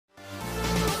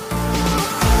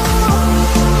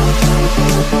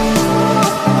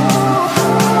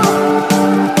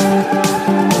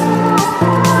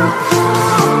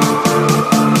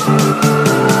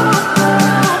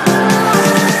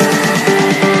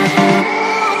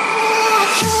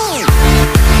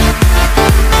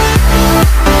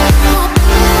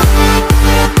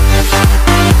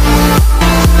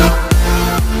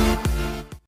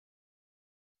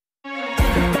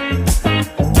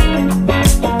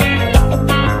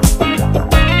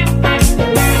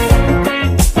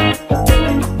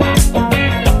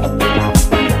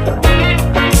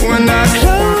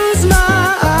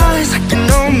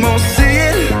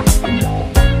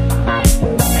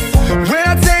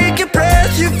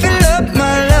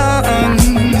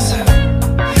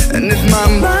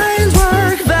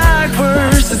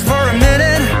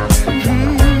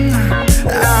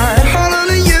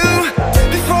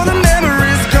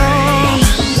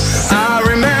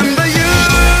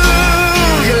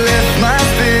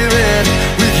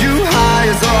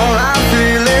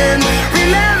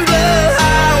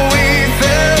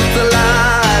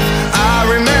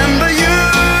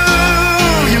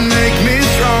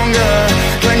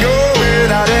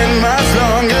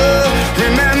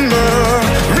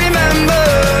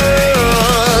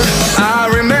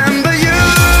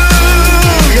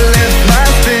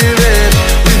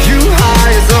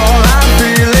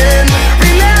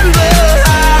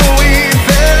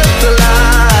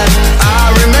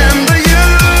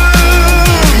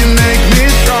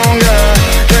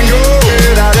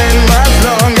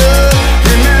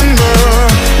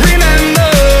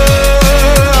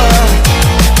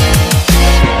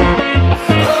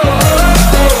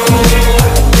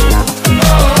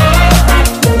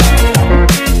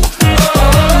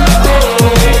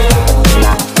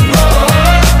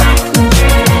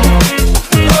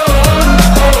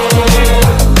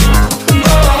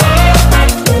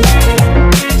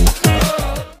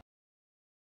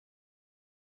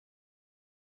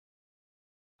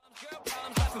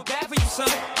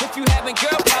you having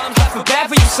girl problems, I feel bad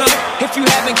for you, son. If you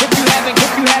having girl problems,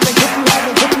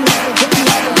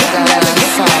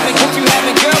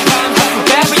 I feel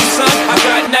bad for you, son. I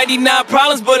got 99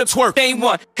 problems, but a twerk ain't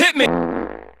one. Hit me.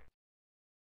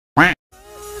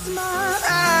 My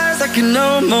eyes, I can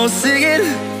almost see it.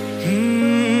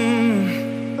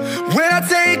 When I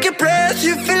take a breath,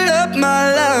 you fill up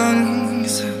my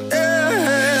lungs.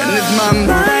 And if my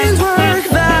mind works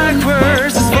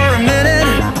backwards just for a minute,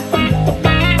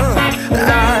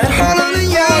 I hold on to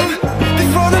you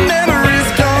before the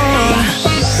memory's gone.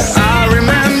 I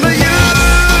remember you,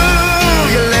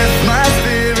 you left my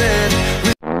spirit.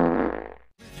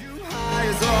 With you high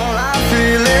is all I'm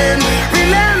feeling.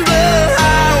 Remember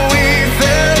how we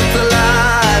felt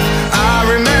alive. I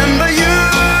remember you,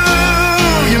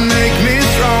 you make me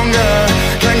stronger.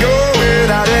 Can't go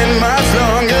without it much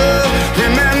longer.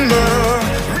 Remember,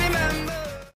 remember,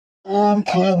 I'm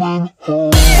coming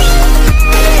home.